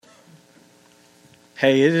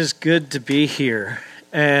Hey, it is good to be here,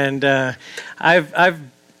 and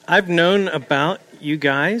I've known about you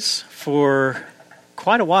guys for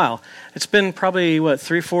quite a while. It's been probably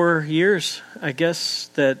 3-4 years, I guess,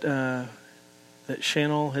 that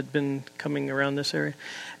Channel had been coming around this area,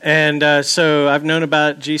 and so I've known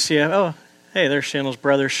about GCF. Oh, hey, there's Channel's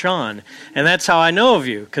brother Sean, and that's how I know of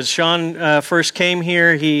you, because Sean first came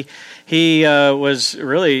here. He was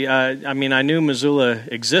really I knew Missoula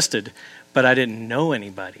existed, but I didn't know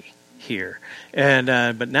anybody here, and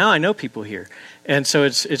but now I know people here, and so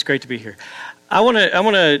it's great to be here. I want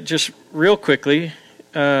to just real quickly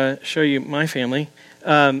show you my family.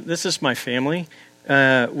 This is my family.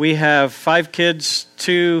 We have 5 kids,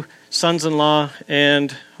 2 sons-in-law,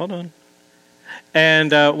 and one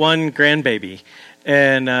grandbaby.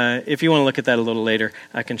 And if you want to look at that a little later,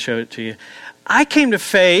 I can show it to you. I came to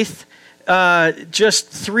faith just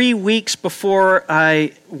 3 weeks before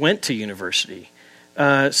I went to university.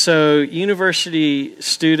 So university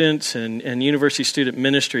students and university student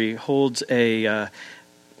ministry holds a,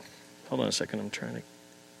 hold on a second,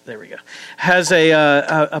 there we go, has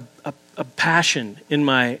a passion in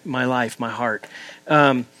my life, my heart.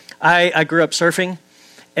 I grew up surfing,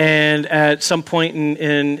 and at some point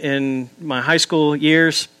in my high school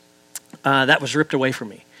years, that was ripped away from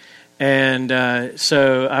me. And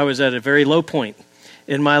so I was at a very low point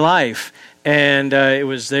in my life, and it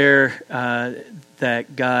was there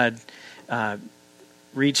that God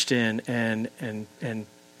reached in and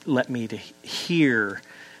let me to hear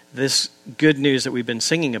this good news that we've been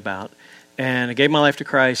singing about. And I gave my life to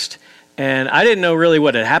Christ, and I didn't know really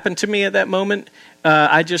what had happened to me at that moment.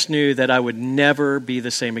 I just knew that I would never be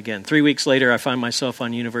the same again. 3 weeks later, I find myself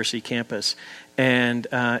on university campus and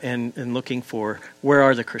looking for where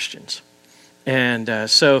are the Christians. And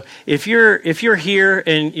so if you're here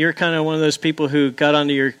and you're kind of one of those people who got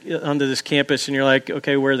onto this campus and you're like,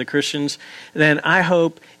 okay, where are the Christians? Then I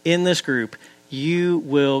hope in this group you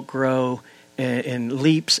will grow in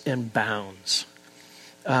leaps and bounds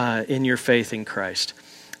in your faith in Christ.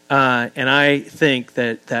 And I think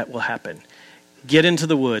that will happen. Get into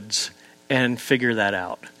the woods and figure that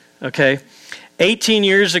out, okay? 18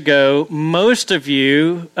 years ago, most of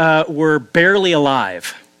you were barely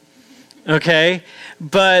alive, okay?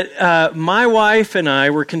 But my wife and I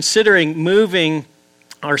were considering moving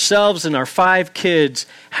ourselves and our 5 kids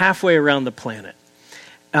halfway around the planet.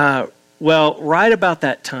 Well, right about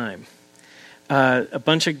that time, a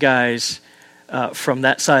bunch of guys from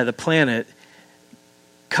that side of the planet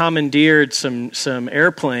commandeered some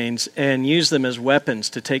airplanes and used them as weapons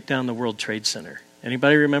to take down the World Trade Center.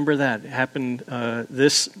 Anybody remember that? It happened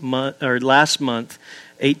this month or last month,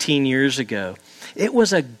 18 years ago. It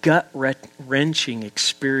was a gut-wrenching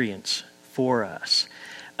experience for us,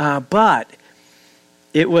 but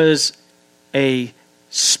it was a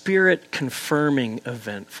spirit-confirming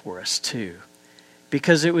event for us too,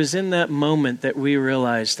 because it was in that moment that we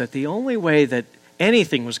realized that the only way that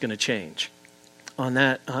anything was going to change on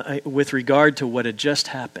that, with regard to what had just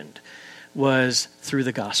happened, was through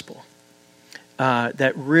the gospel.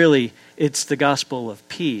 That really, it's the gospel of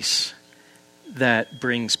peace that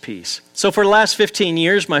brings peace. So for the last 15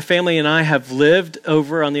 years, my family and I have lived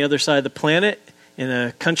over on the other side of the planet in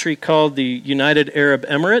a country called the United Arab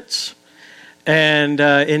Emirates, and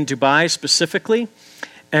in Dubai specifically.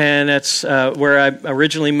 And that's where I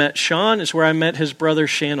originally met Sean, is where I met his brother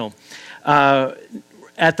Channel.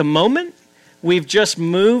 At the moment, we've just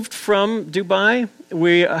moved from Dubai.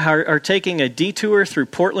 We are taking a detour through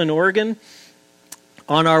Portland, Oregon,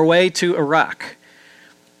 on our way to Iraq.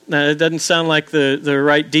 Now, it doesn't sound like the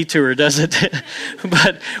right detour, does it?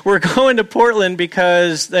 But we're going to Portland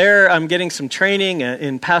because there I'm getting some training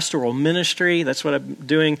in pastoral ministry. That's what I'm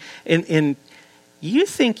doing. You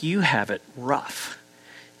think you have it rough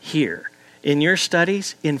here in your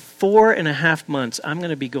studies? In 4.5 months, I'm going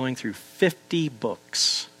to be going through 50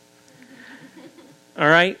 books. All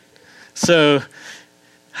right? So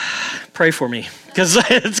pray for me, because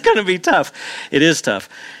it's going to be tough. It is tough.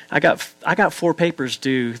 I got 4 papers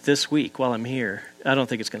due this week while I'm here. I don't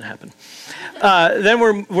think it's going to happen. Then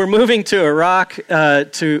we're moving to Iraq,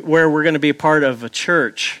 to where we're going to be a part of a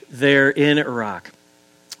church there in Iraq.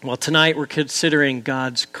 Well, tonight we're considering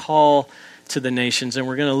God's call to the nations, and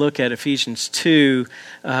we're going to look at Ephesians 2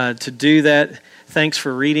 to do that. Thanks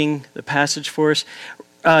for reading the passage for us.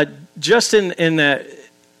 Just in that,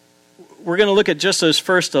 we're going to look at just those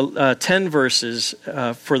first 10 verses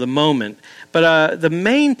for the moment. But the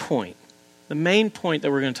main point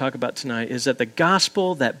that we're going to talk about tonight is that the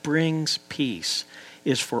gospel that brings peace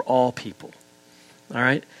is for all people. All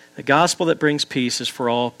right? The gospel that brings peace is for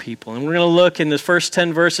all people. And we're going to look in the first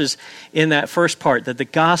 10 verses in that first part that the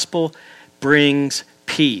gospel brings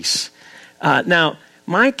peace. Now,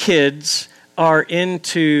 my kids are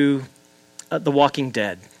into The Walking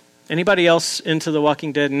Dead. Anybody else into The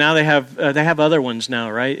Walking Dead? Now they have other ones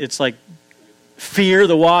now, right? It's like Fear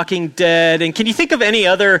the Walking Dead. And can you think of any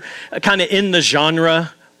other kind of in the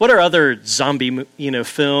genre? What are other zombie,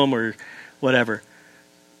 film or whatever?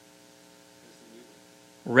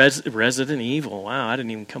 Resident Evil. Wow, I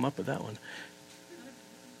didn't even come up with that one.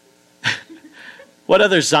 What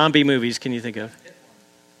other zombie movies can you think of?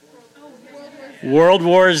 World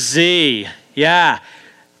War Z. Yeah.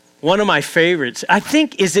 One of my favorites. I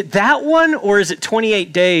think, is it that one or is it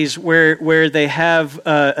 28 Days where they have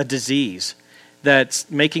a disease that's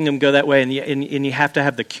making them go that way and you have to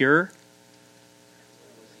have the cure?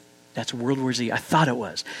 That's World War Z. I thought it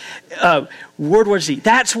was. World War Z.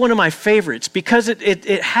 That's one of my favorites because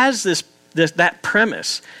it has that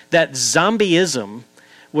premise that zombieism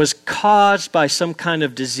was caused by some kind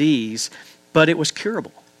of disease, but it was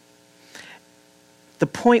curable. The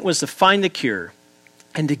point was to find the cure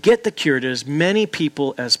and to get the cure to as many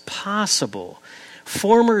people as possible.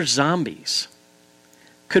 Former zombies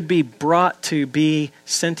could be brought to be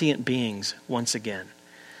sentient beings once again.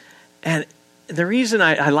 And the reason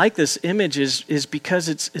I like this image is because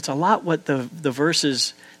it's a lot what the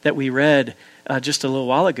verses that we read just a little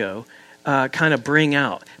while ago kind of bring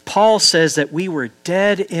out. Paul says that we were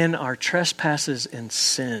dead in our trespasses and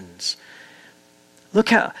sins. Look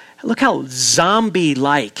how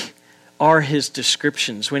zombie-like are his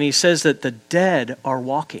descriptions when he says that the dead are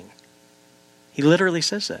walking. He literally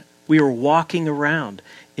says that. We are walking around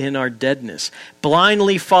in our deadness,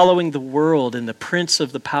 blindly following the world and the prince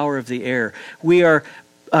of the power of the air. We are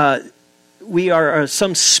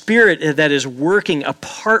some spirit that is working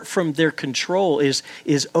apart from their control is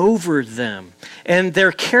over them. And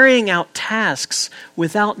they're carrying out tasks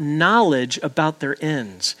without knowledge about their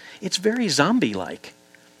ends. It's very zombie-like.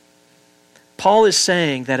 Paul is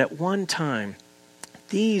saying that at one time,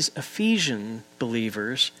 these Ephesian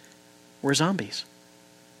believers were zombies.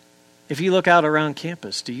 If you look out around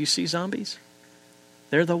campus, do you see zombies?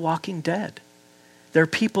 They're the walking dead. They're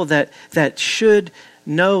people that should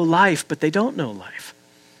know life, but they don't know life.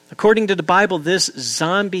 According to the Bible, this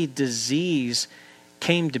zombie disease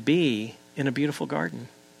came to be in a beautiful garden,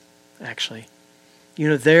 actually.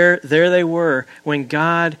 There they were when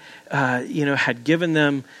God, had given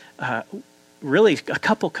them really a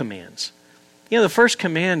couple commands. The first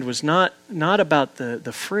command was not about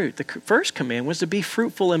the fruit. The first command was to be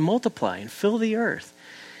fruitful and multiply and fill the earth.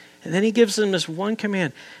 And then he gives them this one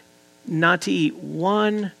command, not to eat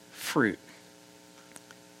one fruit.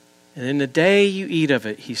 And in the day you eat of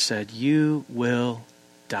it, he said, you will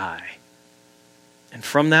die. And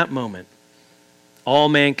from that moment, all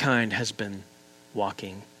mankind has been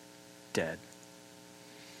walking dead.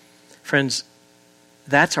 Friends,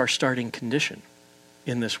 that's our starting condition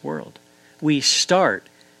in this world. We start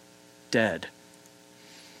dead.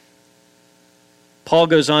 Paul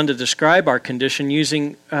goes on to describe our condition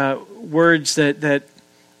using words that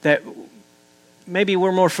maybe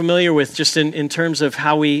we're more familiar with just in terms of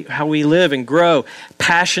how we live and grow.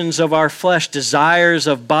 Passions of our flesh, desires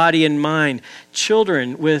of body and mind,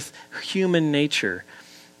 children with human nature.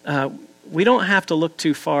 We don't have to look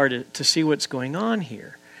too far to see what's going on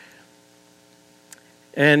here.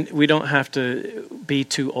 And we don't have to be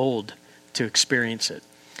too old to experience it.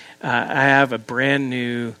 I have a brand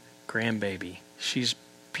new grandbaby. She's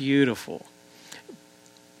beautiful,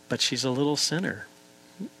 but she's a little sinner.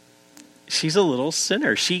 She's a little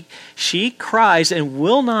sinner. She cries and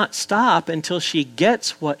will not stop until she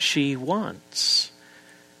gets what she wants.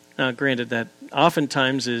 Now, granted, that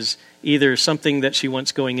oftentimes is either something that she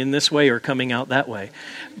wants going in this way or coming out that way.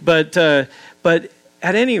 But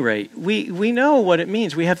at any rate, we know what it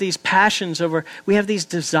means. We have these passions we have these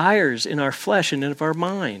desires in our flesh and in our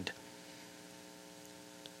mind.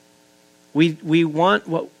 We want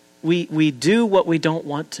we do what we don't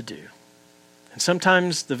want to do. And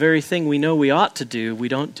sometimes the very thing we know we ought to do, we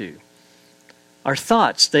don't do. Our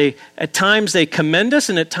thoughts, at times they commend us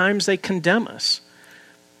and at times they condemn us.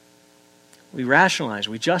 We rationalize,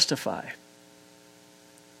 we justify.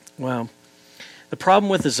 Well, the problem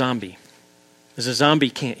with a zombie is a zombie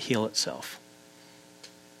can't heal itself.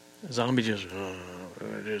 A zombie just...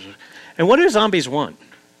 And what do zombies want?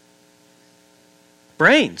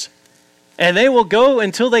 Brains. And they will go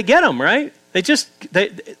until they get them, right?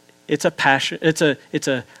 It's a passion. It's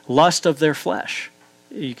a lust of their flesh,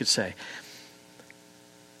 you could say.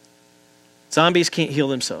 Zombies can't heal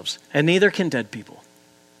themselves, and neither can dead people.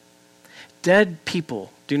 Dead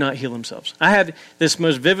people do not heal themselves. I had this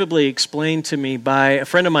most vividly explained to me by a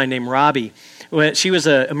friend of mine named Robbie. She was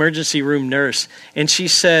an emergency room nurse, and she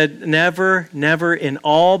said, never in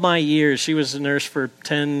all my years, she was a nurse for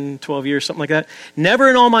 10, 12 years, something like that, never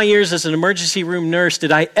in all my years as an emergency room nurse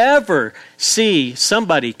did I ever see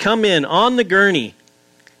somebody come in on the gurney,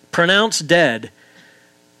 pronounced dead,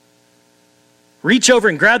 reach over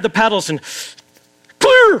and grab the paddles and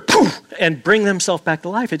clear, poof, and bring themselves back to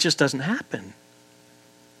life. It just doesn't happen.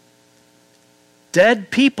 Dead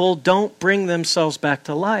people don't bring themselves back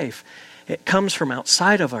to life. It comes from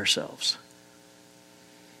outside of ourselves.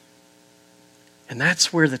 And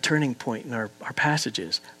that's where the turning point in our passage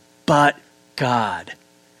is. But God.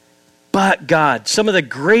 But God. Some of the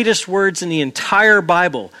greatest words in the entire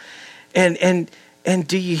Bible. And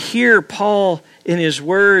do you hear Paul in his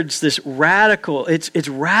words, this radical, it's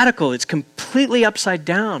radical, it's completely upside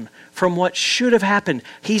down from what should have happened.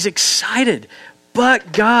 He's excited.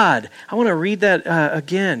 But God. I want to read that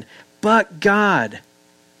again. But God.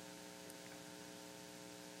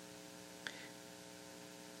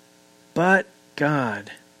 But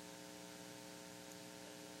God.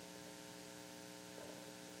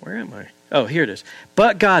 Where am I? Oh, here it is.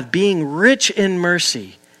 But God, being rich in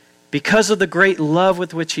mercy, because of the great love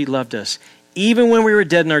with which he loved us, even when we were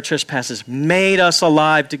dead in our trespasses, made us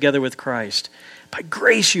alive together with Christ. By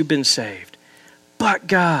grace you've been saved. But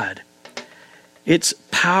God. It's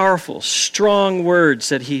powerful, strong words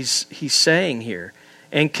that he's saying here,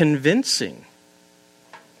 and convincing.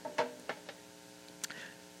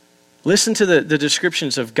 Listen to the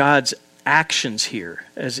descriptions of God's actions here,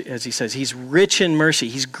 as he says. He's rich in mercy.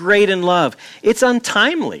 He's great in love. It's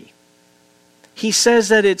untimely. He says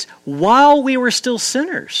that it's while we were still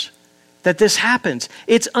sinners that this happens.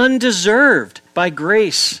 It's undeserved by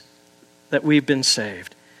grace that we've been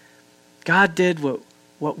saved. God did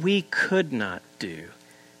what we could not do.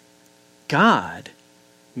 God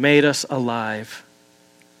made us alive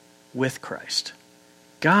with Christ.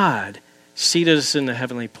 God seated us in the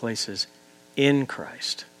heavenly places in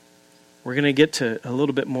Christ. We're going to get to a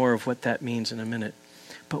little bit more of what that means in a minute.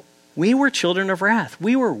 But we were children of wrath.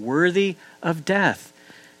 We were worthy of death.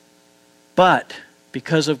 But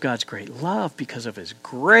because of God's great love, because of his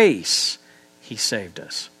grace, he saved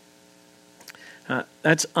us.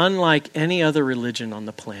 That's unlike any other religion on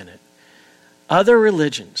the planet. Other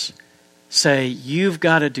religions say you've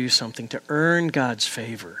got to do something to earn God's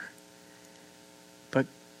favor.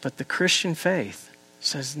 But the Christian faith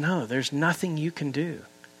says, no, there's nothing you can do.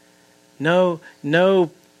 No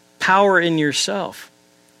power in yourself.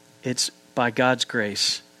 It's by God's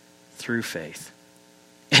grace through faith.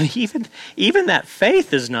 And even that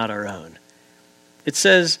faith is not our own. It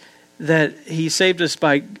says that he saved us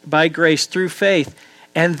by grace through faith.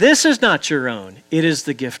 And this is not your own. It is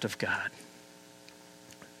the gift of God.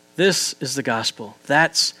 This is the gospel.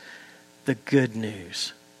 That's the good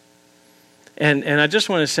news. And I just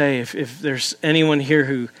want to say, if there's anyone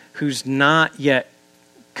here who's not yet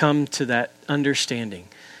come to that understanding,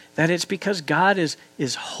 that it's because God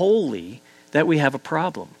is holy that we have a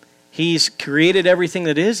problem. He's created everything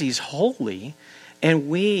that is. He's holy, and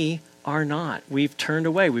we are not. We've turned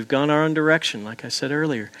away. We've gone our own direction, like I said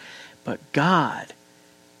earlier. But God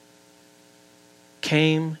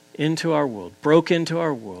came into our world, broke into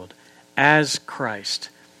our world as Christ,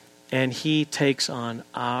 and he takes on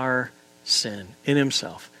our sin in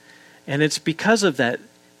himself. And it's because of that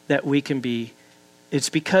we can be, it's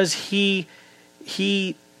because he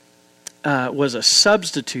was a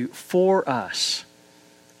substitute for us.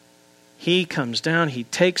 He comes down, he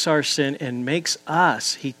takes our sin and makes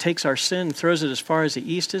us, he takes our sin, throws it as far as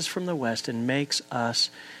the east is from the west, and makes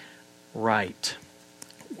us right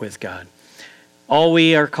with God. All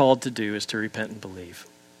we are called to do is to repent and believe.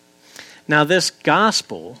 Now, this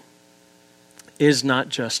gospel is not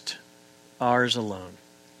just ours alone.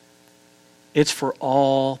 It's for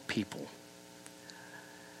all people.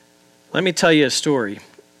 Let me tell you a story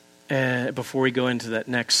before we go into that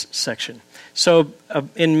next section. So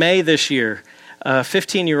in May this year, a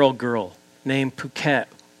 15-year-old girl named Phuket,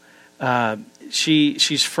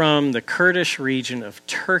 she's from the Kurdish region of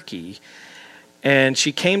Turkey, and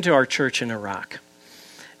she came to our church in Iraq.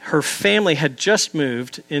 Her family had just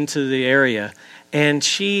moved into the area, and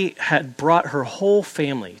she had brought her whole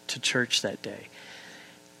family to church that day.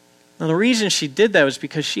 Now, the reason she did that was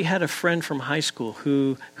because she had a friend from high school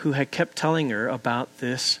who had kept telling her about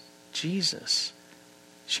this Jesus.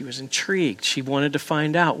 She was intrigued. She wanted to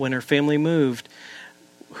find out when her family moved,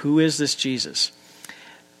 who is this Jesus?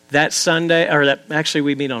 That Sunday, actually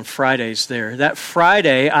we meet on Fridays there. That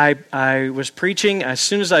Friday, I was preaching. As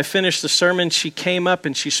soon as I finished the sermon, she came up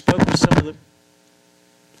and she spoke to some of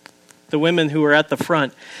the women who were at the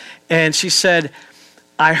front. And she said,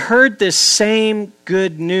 I heard this same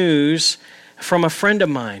good news from a friend of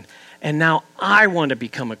mine, and now I want to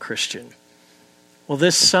become a Christian. Well,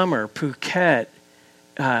 this summer, Phuket,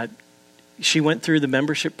 she went through the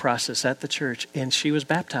membership process at the church, and she was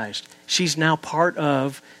baptized. She's now part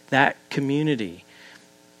of that community.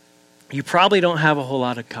 You probably don't have a whole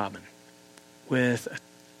lot in common with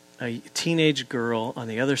a teenage girl on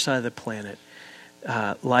the other side of the planet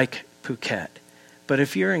like Phuket. But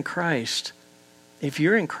if you're in Christ,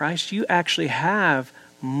 you actually have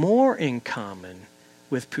more in common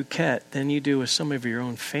with Phuket than you do with some of your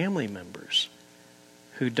own family members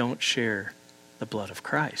who don't share the blood of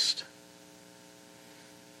Christ.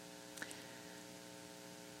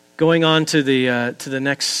 Going on to the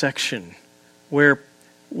next section,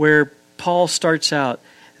 where Paul starts out,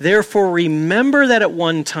 therefore remember that at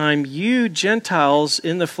one time you Gentiles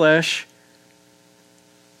in the flesh,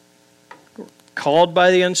 called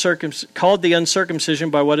the uncircumcision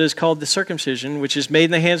by what is called the circumcision, which is made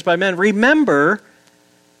in the hands by men. Remember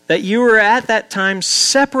that you were at that time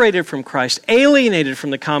separated from Christ, alienated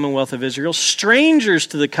from the commonwealth of Israel, strangers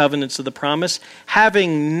to the covenants of the promise,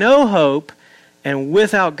 having no hope, and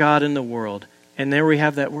without God in the world. And there we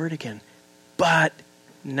have that word again. But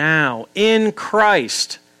now, in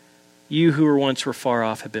Christ, you who once were far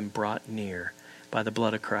off have been brought near by the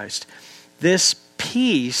blood of Christ. This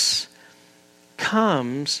peace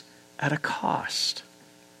comes at a cost.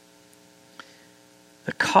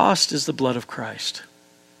 The cost is the blood of Christ.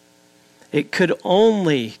 It could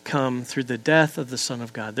only come through the death of the Son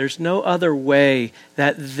of God. There's no other way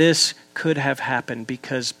that this could have happened,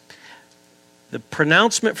 because the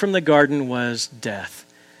pronouncement from the garden was death.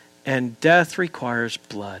 And death requires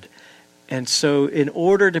blood. And so in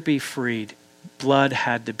order to be freed, blood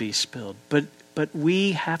had to be spilled. But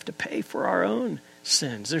we have to pay for our own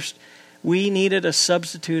sins. We needed a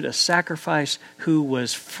substitute, a sacrifice who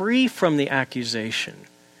was free from the accusation.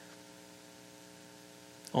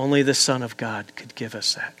 Only the Son of God could give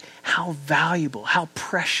us that. How valuable, how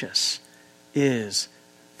precious is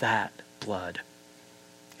that blood?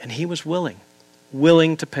 And he was willing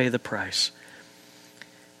to pay the price.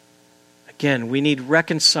 Again, we need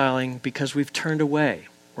reconciling because we've turned away.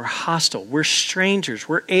 We're hostile. We're strangers.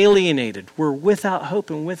 We're alienated. We're without hope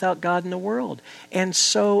and without God in the world. And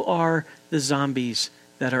so are the zombies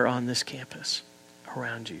that are on this campus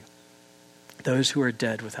around you. Those who are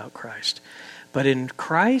dead without Christ. But in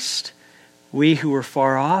Christ, we who are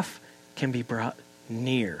far off can be brought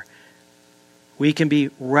near. We can be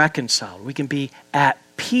reconciled. We can be at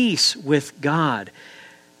peace with God.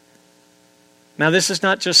 Now, this is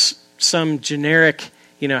not just some generic,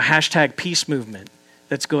 hashtag peace movement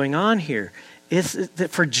that's going on here.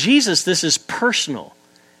 For Jesus, this is personal.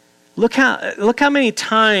 Look how many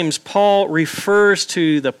times Paul refers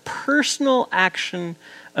to the personal action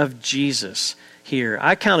of Jesus here.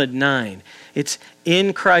 I counted 9. It's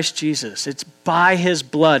in Christ Jesus. It's by his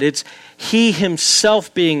blood. It's he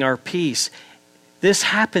himself being our peace. This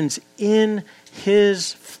happens in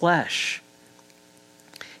his flesh.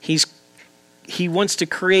 He wants to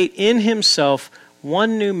create in himself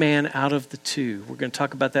one new man out of the two. We're going to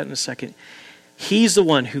talk about that in a second. He's the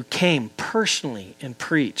one who came personally and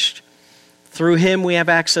preached. Through him we have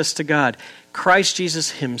access to God. Christ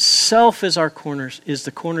Jesus himself is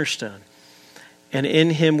the cornerstone. And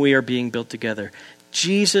in him we are being built together.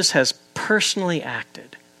 Jesus has personally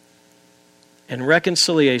acted. And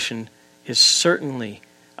reconciliation is certainly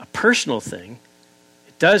a personal thing.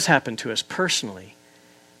 It does happen to us personally.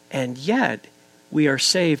 And yet, we are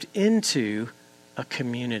saved into a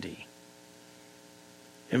community.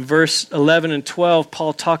 In verse 11 and 12,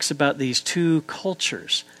 Paul talks about these two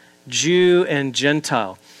cultures, Jew and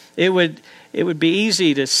Gentile. It would be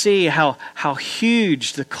easy to see how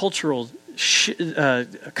huge the cultural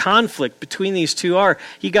conflict between these two are.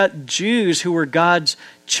 You got Jews who were God's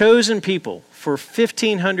chosen people for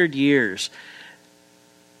 1,500 years.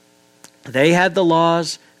 They had the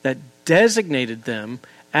laws that designated them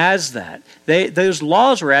as that. Those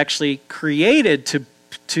laws were actually created to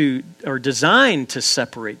or designed to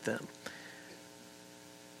separate them.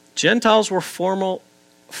 Gentiles were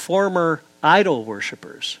former idol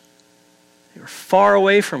worshipers. They were far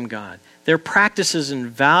away from God. Their practices and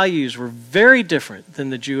values were very different than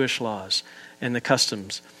the Jewish laws and the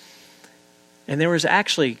customs. And there was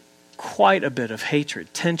actually quite a bit of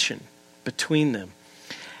hatred, tension between them.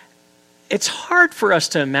 it's hard for us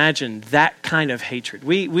to imagine that kind of hatred.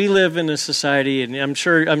 We live in a society, and I'm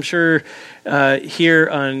sure here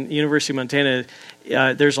on University of Montana,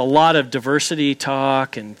 there's a lot of diversity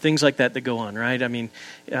talk and things like that go on, right? I mean,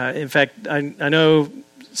 in fact, I know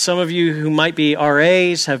some of you who might be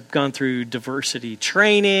RAs have gone through diversity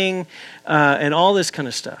training and all this kind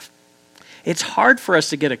of stuff. It's hard for us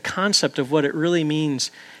to get a concept of what it really means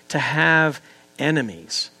to have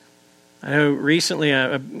enemies. I know recently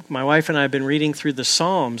my wife and I have been reading through the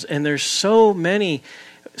Psalms, and there's so many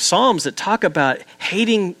Psalms that talk about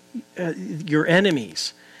hating your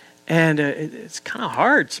enemies. And it's kind of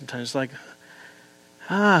hard sometimes, like,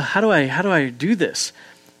 how do I do this?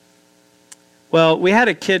 Well, we had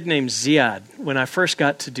a kid named Ziad when I first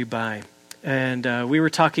got to Dubai, and we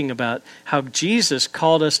were talking about how Jesus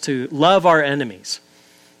called us to love our enemies.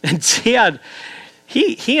 And Ziad,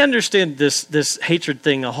 he understood this hatred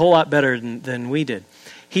thing a whole lot better than we did.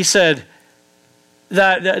 He said,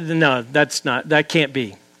 no, that can't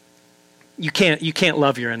be. You can't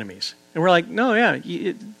love your enemies. And we're like, no,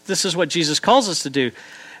 yeah, this is what Jesus calls us to do.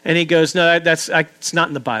 And he goes, no, it's not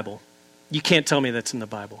in the Bible. You can't tell me that's in the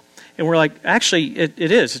Bible. And we're like, actually, it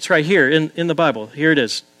is. It's right here in the Bible. Here it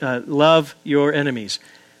is. Love your enemies.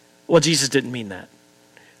 Well, Jesus didn't mean that.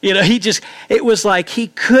 It was like he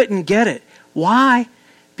couldn't get it. Why?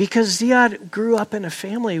 Because Ziad grew up in a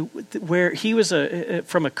family where he was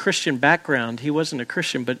from a Christian background. He wasn't a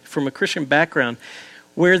Christian, but from a Christian background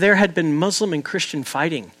where there had been Muslim and Christian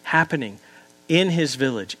fighting happening in his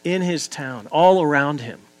village, in his town, all around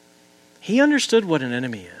him. He understood what an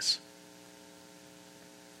enemy is.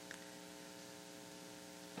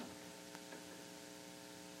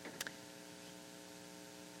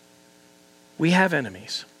 We have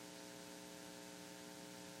enemies.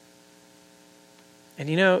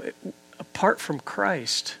 And apart from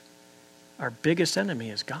Christ, our biggest enemy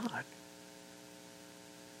is God.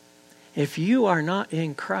 If you are not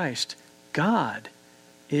in Christ, God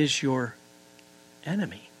is your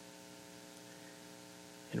enemy.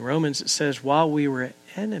 In Romans it says, while we were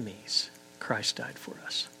enemies, Christ died for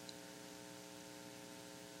us.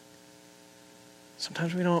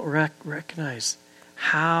 Sometimes we don't recognize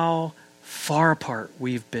how far apart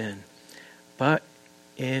we've been. But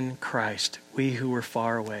in Christ, we who were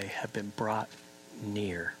far away have been brought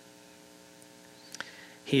near.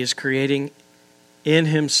 He is creating in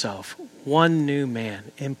himself one new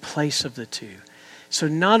man in place of the two. So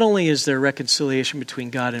not only is there reconciliation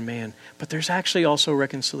between God and man, but there's actually also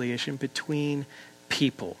reconciliation between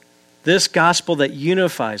people. This gospel that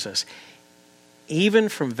unifies us, even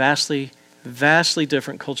from vastly, vastly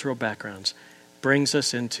different cultural backgrounds, brings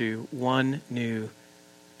us into one new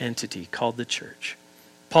entity called the church.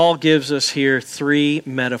 Paul gives us here 3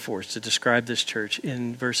 metaphors to describe this church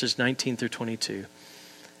in verses 19 through 22.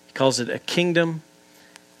 He calls it a kingdom,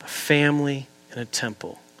 a family, and a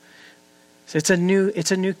temple. So it's a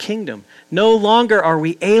new kingdom. No longer are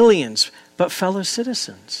we aliens, but fellow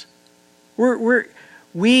citizens.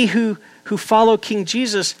 We who follow King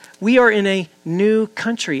Jesus, we are in a new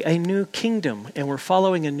country, a new kingdom, and we're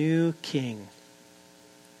following a new king.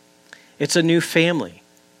 It's a new family.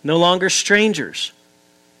 No longer strangers.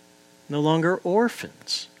 No longer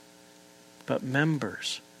orphans, but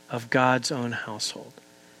members of God's own household.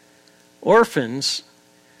 Orphans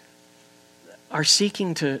are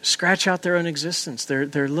seeking to scratch out their own existence.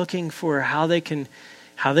 They're looking for how they can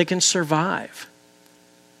survive.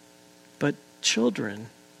 But children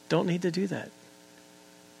don't need to do that.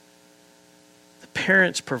 The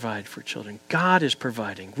parents provide for children. God is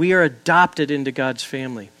providing. We are adopted into God's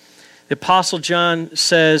family. The Apostle John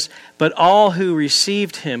says, but all who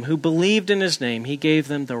received him, who believed in his name, he gave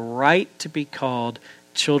them the right to be called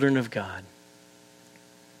children of God.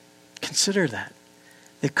 Consider that.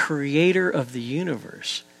 The creator of the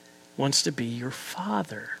universe wants to be your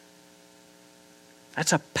father.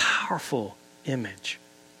 That's a powerful image.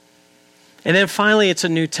 And then finally, it's a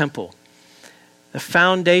new temple. The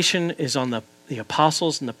foundation is on the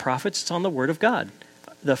apostles and the prophets. It's on the Word of God.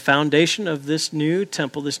 The foundation of this new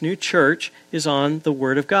temple, this new church, is on the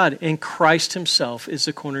Word of God. And Christ himself is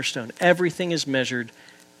the cornerstone. Everything is measured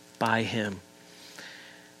by him.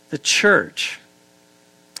 The church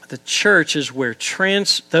is where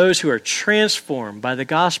those who are transformed by the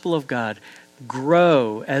gospel of God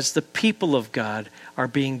grow as the people of God are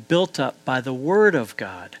being built up by the Word of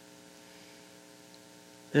God.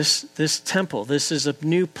 This temple, this is a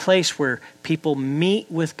new place where people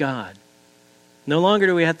meet with God. No longer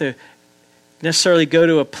do we have to necessarily go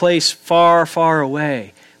to a place far, far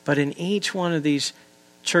away. But in each one of these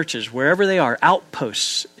churches, wherever they are,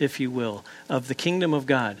 outposts, if you will, of the kingdom of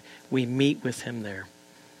God, we meet with him there.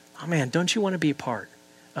 oh man, don't you want to be a part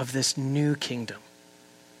of this new kingdom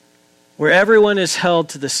where everyone is held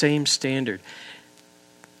to the same standard,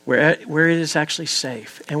 where it is actually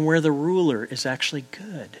safe, and where the ruler is actually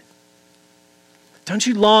good? Don't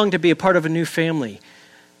you long to be a part of a new family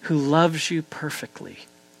who loves you perfectly?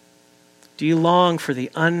 Do you long for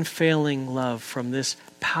the unfailing love from this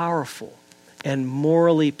powerful and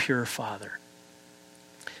morally pure Father?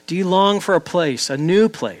 Do you long for a place, a new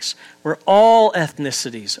place, where all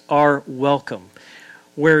ethnicities are welcome,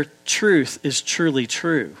 where truth is truly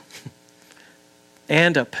true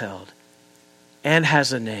and upheld and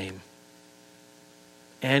has a name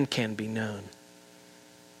and can be known?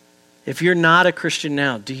 If you're not a Christian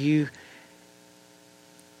now, this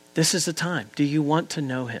is the time. Do you want to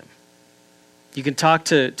know him? You can talk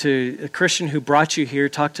to a Christian who brought you here,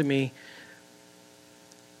 talk to me.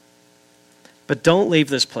 But don't leave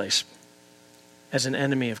this place as an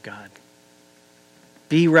enemy of God.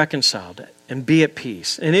 Be reconciled and be at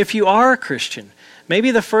peace. And if you are a Christian,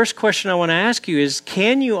 maybe the first question I want to ask you is,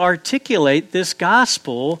 can you articulate this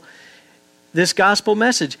gospel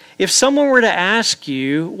message? If someone were to ask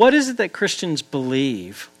you, what is it that Christians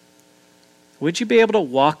believe? Would you be able to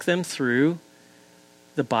walk them through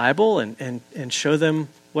the Bible and show them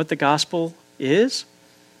what the gospel is?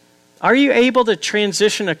 Are you able to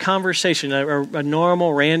transition a conversation, a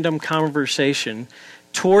normal, random conversation,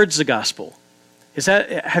 towards the gospel?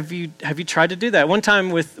 Have you tried to do that? One time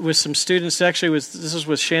with some students, this was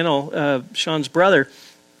with Sean's brother,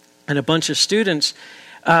 and a bunch of students.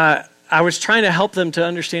 I was trying to help them to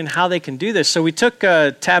understand how they can do this. So we took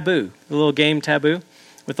Taboo, the little game Taboo,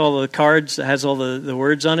 with all the cards that has all the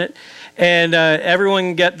words on it. And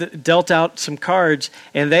everyone dealt out some cards,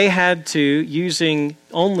 and they had to, using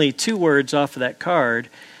only 2 words off of that card,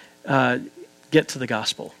 get to the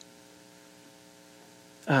gospel.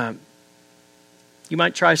 You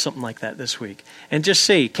might try something like that this week. And just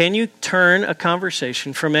see, can you turn a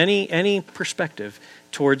conversation from any perspective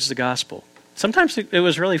towards the gospel? Sometimes it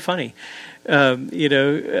was really funny. When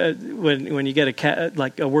you get a cat,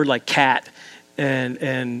 like a word like cat,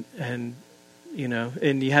 and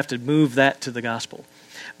you have to move that to the gospel.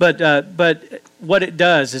 But what it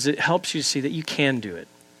does is it helps you see that you can do it.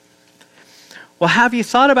 Well, have you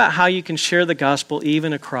thought about how you can share the gospel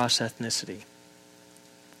even across ethnicity?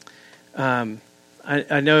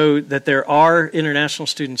 I know that there are international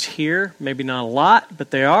students here, maybe not a lot,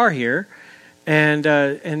 but they are here. And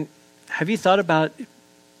have you thought about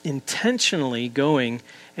intentionally going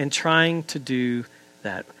and trying to do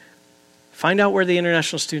that? Find out where the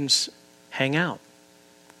international students hang out.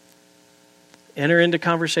 Enter into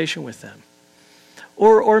conversation with them.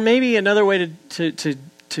 Or maybe another way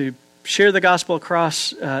to share the gospel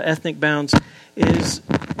across ethnic bounds is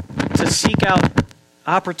to seek out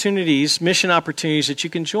opportunities, mission opportunities that you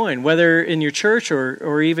can join, whether in your church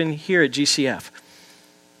or even here at GCF.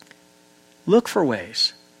 Look for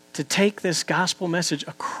ways to take this gospel message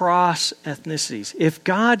across ethnicities. If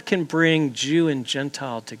God can bring Jew and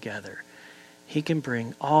Gentile together, he can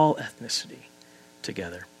bring all ethnicity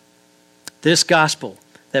together. This gospel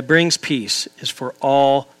that brings peace is for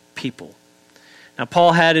all people. Now,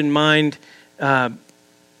 Paul had in mind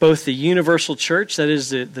both the universal church, that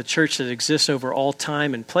is the church that exists over all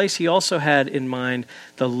time and place. He also had in mind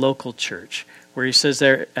the local church, where he says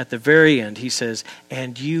there at the very end, he says,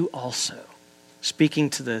 and you also, speaking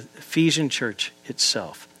to the Ephesian church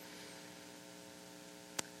itself.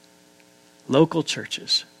 Local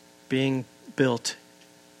churches being built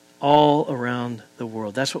all around the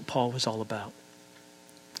world. That's what Paul was all about.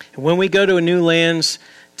 And when we go to a new lands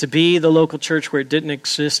to be the local church where it didn't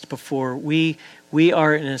exist before, we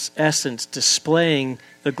are in essence displaying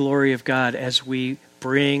the glory of God as we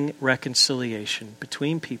bring reconciliation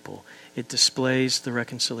between people. It displays the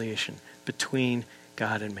reconciliation between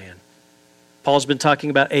God and man. Paul's been talking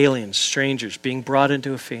about aliens, strangers, being brought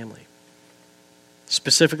into a family.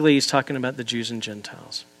 Specifically, he's talking about the Jews and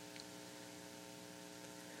Gentiles.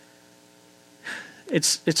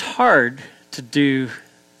 It's hard to do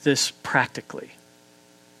this practically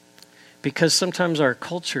because sometimes our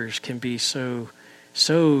cultures can be so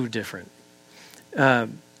different.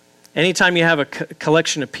 Anytime you have a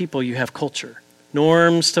collection of people, you have culture.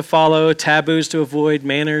 Norms to follow, taboos to avoid,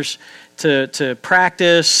 manners to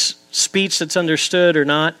practice, speech that's understood or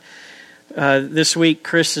not. This week,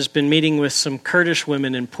 Chris has been meeting with some Kurdish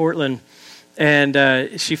women in Portland, and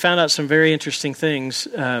she found out some very interesting things.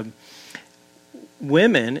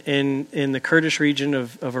 Women in the Kurdish region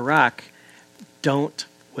of Iraq don't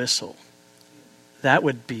whistle. That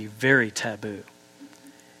would be very taboo.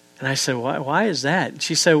 And I said, why is that? And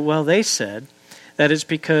she said, well, they said that it's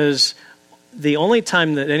because the only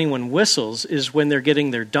time that anyone whistles is when they're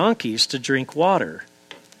getting their donkeys to drink water.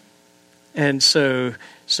 And so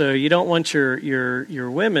you don't want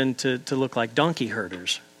your women to look like donkey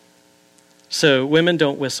herders. So women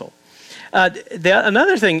don't whistle.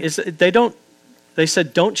 Another thing is they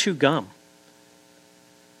said, don't chew gum.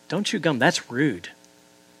 Don't chew gum. That's rude.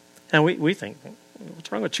 And we think,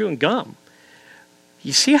 what's wrong with chewing gum?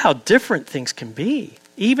 You see how different things can be.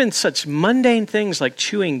 Even such mundane things like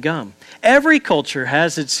chewing gum. Every culture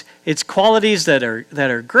has its qualities that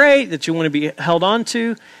are great, that you want to be held on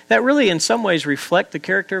to, that really in some ways reflect the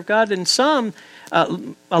character of God, and some,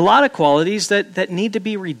 a lot of qualities that need to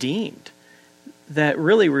be redeemed, that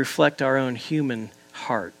really reflect our own human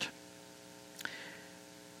heart.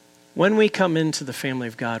 When we come into the family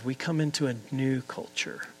of God, we come into a new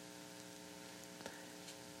culture.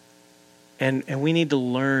 And we need to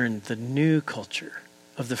learn the new culture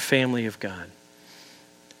of the family of God.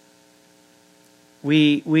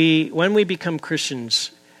 When we become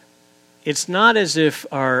Christians, it's not as if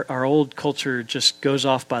our old culture just goes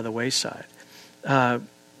off by the wayside.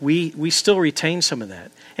 We still retain some of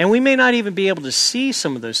that. And we may not even be able to see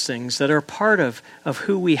some of those things that are part of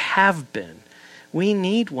who we have been. We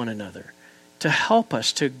need one another to help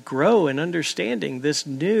us to grow in understanding this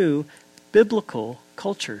new biblical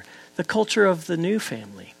culture, the culture of the new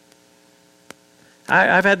family.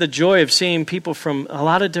 I've had the joy of seeing people from a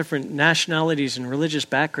lot of different nationalities and religious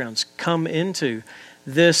backgrounds come into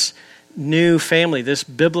this new family, this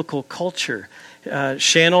biblical culture.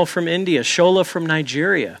 Shanil from India, Shola from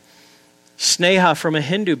Nigeria, Sneha from a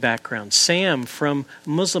Hindu background, Sam from a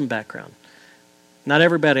Muslim background. Not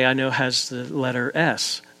everybody I know has the letter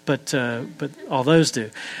S, but all those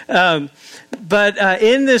do. But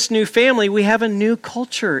in this new family, we have a new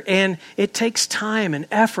culture, and it takes time and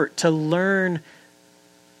effort to learn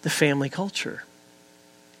the family culture.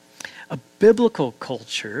 A biblical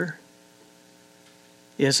culture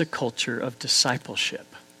is a culture of discipleship.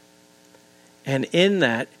 And in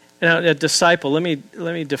that, now a disciple, let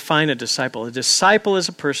me define a disciple. A disciple is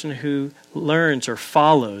a person who learns or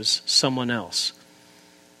follows someone else.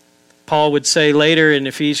 Paul would say later in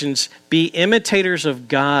Ephesians, be imitators of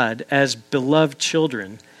God as beloved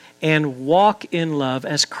children, and walk in love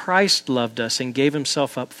as Christ loved us and gave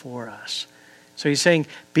himself up for us. So he's saying,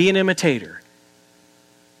 be an imitator.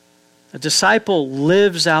 A disciple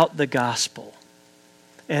lives out the gospel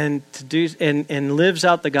and lives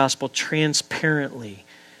out the gospel transparently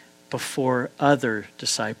before other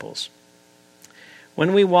disciples.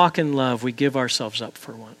 When we walk in love, we give ourselves up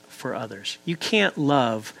for others. You can't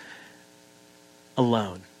love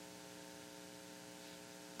alone.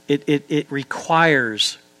 It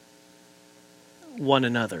requires one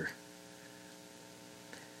another.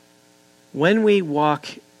 When we walk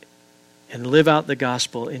and live out the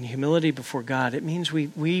gospel in humility before God, it means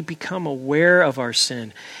we become aware of our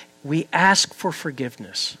sin. We ask for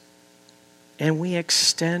forgiveness. And we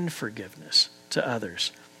extend forgiveness to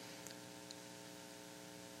others.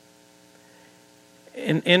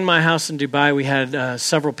 In my house in Dubai, we had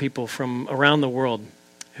several people from around the world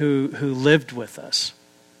who lived with us.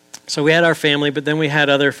 So we had our family, but then we had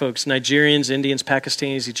other folks, Nigerians, Indians,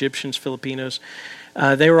 Pakistanis, Egyptians, Filipinos.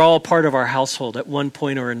 They were all part of our household at one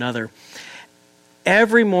point or another.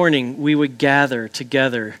 Every morning we would gather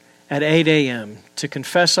together at 8 a.m. to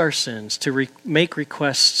confess our sins, to make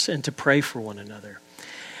requests, and to pray for one another.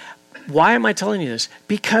 Why am I telling you this?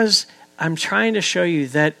 Because I'm trying to show you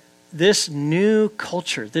that this new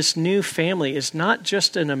culture, this new family is not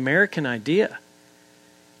just an American idea.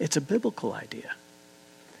 It's a biblical idea.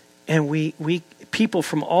 And we people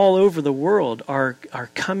from all over the world are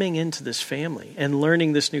coming into this family and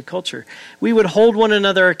learning this new culture. We would hold one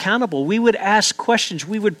another accountable. We would ask questions.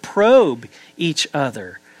 We would probe each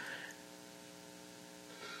other.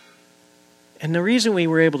 And the reason we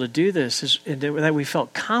were able to do this is that we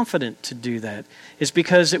felt confident to do that is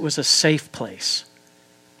because it was a safe place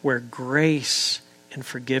where grace and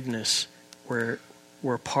forgiveness were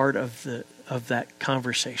part of that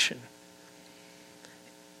conversation.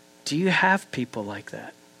 Do you have people like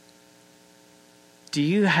that? Do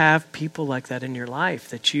you have people like that in your life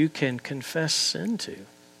that you can confess sin to?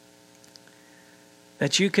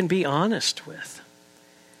 That you can be honest with?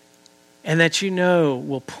 And that you know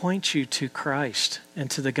will point you to Christ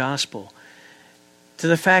and to the gospel. To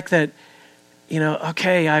the fact that,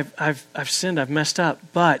 okay, I've sinned, I've messed up,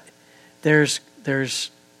 but there's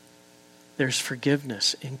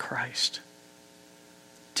forgiveness in Christ.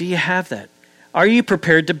 Do you have that? Are you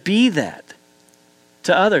prepared to be that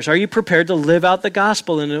to others? Are you prepared to live out the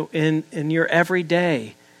gospel in your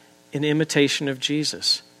everyday in imitation of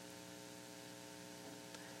Jesus?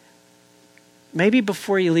 maybe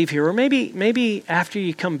before you leave here, or maybe after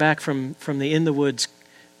you come back from the In the Woods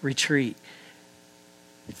retreat,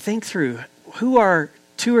 think through, who are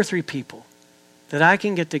 2 or 3 people that I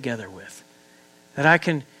can get together with, that I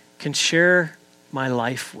can share my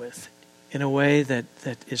life with in a way that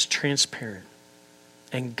is transparent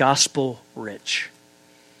and gospel rich.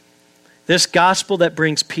 This gospel that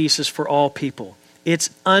brings peace is for all people. It's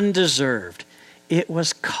undeserved. It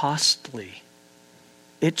was costly.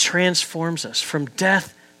 It transforms us from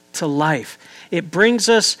death to life. It brings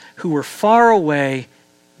us who were far away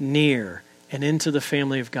near and into the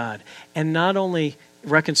family of God. And not only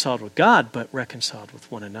reconciled with God, but reconciled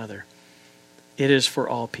with one another. It is for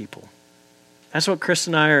all people. That's what Chris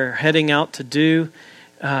and I are heading out to do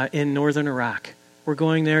in northern Iraq. We're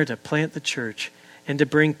going there to plant the church and to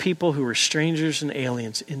bring people who are strangers and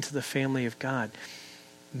aliens into the family of God.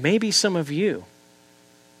 Maybe some of you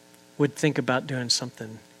would think about doing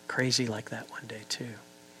something crazy like that one day too.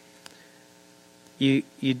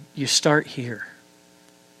 You start here.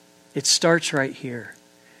 It starts right here,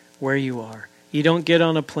 where you are. You don't get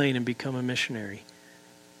on a plane and become a missionary.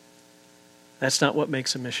 That's not what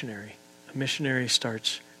makes a missionary. A missionary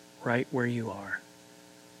starts right where you are.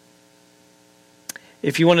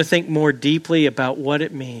 If you want to think more deeply about what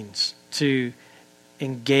it means to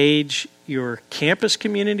engage your campus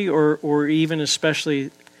community or even especially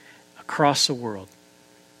across the world,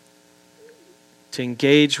 to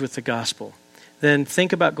engage with the gospel, then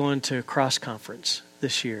think about going to a Cross Conference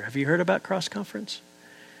this year. Have you heard about Cross Conference?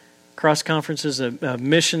 Cross Conference is a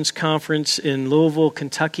missions conference in Louisville,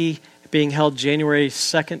 Kentucky, being held January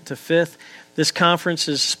 2nd to 5th. This conference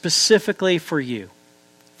is specifically for you,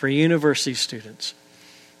 for university students.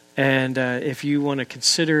 And if you want to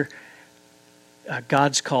consider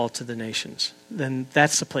God's call to the nations, then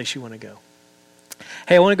that's the place you want to go.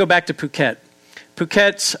 Hey, I want to go back to Phuket.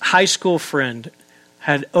 Phuket's high school friend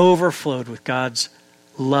had overflowed with God's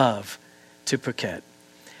love to Phuket.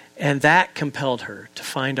 And that compelled her to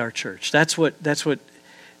find our church. That's what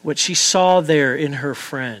she saw there in her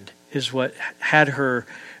friend is what had her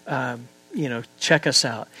check us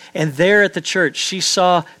out. And there at the church, she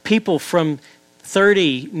saw people from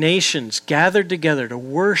 30 nations gathered together to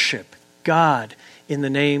worship God in the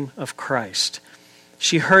name of Christ.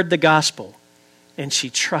 She heard the gospel and she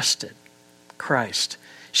trusted Christ.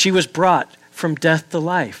 She was brought from death to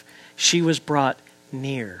life. She was brought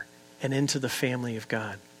near and into the family of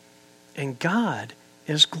God. And God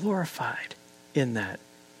is glorified in that.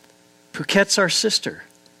 Phuket's our sister.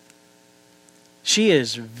 She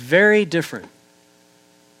is very different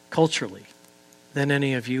culturally than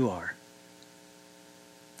any of you are.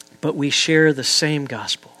 But we share the same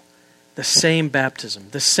gospel, the same baptism,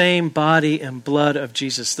 the same body and blood of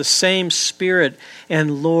Jesus, the same Spirit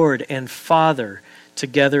and Lord and Father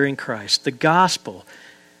together in Christ. The gospel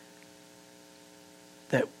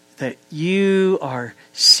that you are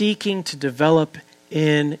seeking to develop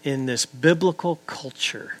in this biblical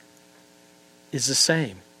culture is the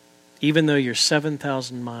same, even though you're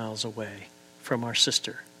 7,000 miles away from our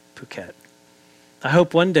sister, Phuket. I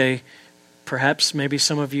hope one day, perhaps maybe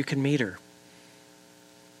some of you can meet her.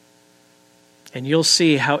 And you'll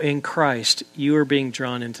see how in Christ you are being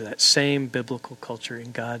drawn into that same biblical culture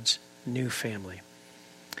in God's new family.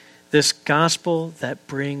 This gospel that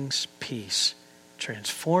brings peace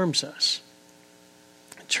transforms us.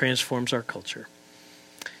 It transforms our culture.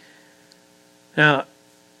 Now,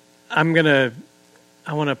 I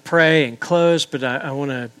want to pray and close, but I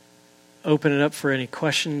want to open it up for any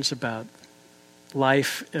questions about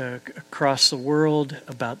life across the world,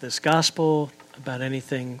 about this gospel, about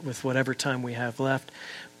anything with whatever time we have left.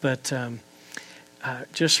 But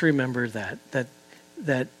just remember that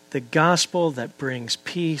the gospel that brings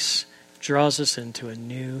peace draws us into a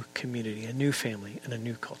new community, a new family, and a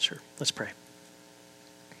new culture. Let's pray.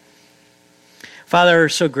 Father, we're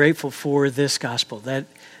so grateful for this gospel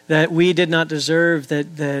that we did not deserve,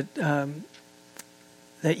 that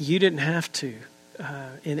you didn't have to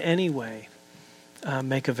in any way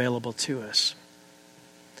make available to us.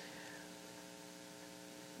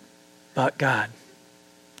 But God,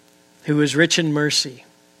 who is rich in mercy,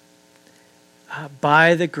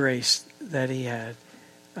 by the grace that he had,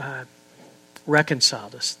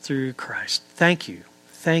 reconciled us through Christ. Thank you.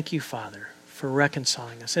 Thank you, Father, for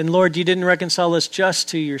reconciling us. And Lord, you didn't reconcile us just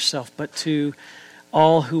to yourself, but to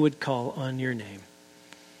all who would call on your name.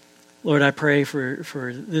 Lord, I pray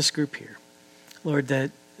for this group here. Lord,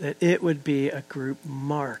 that it would be a group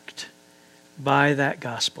marked by that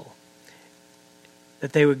gospel.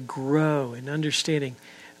 That they would grow in understanding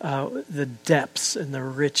the depths and the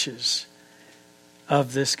riches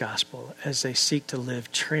of this gospel as they seek to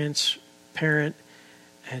live parent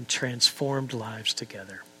and transformed lives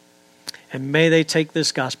together. And may they take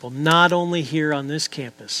this gospel not only here on this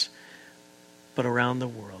campus, but around the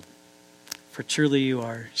world. For truly you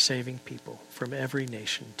are saving people from every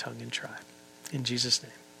nation, tongue, and tribe. In Jesus'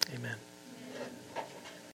 name, amen.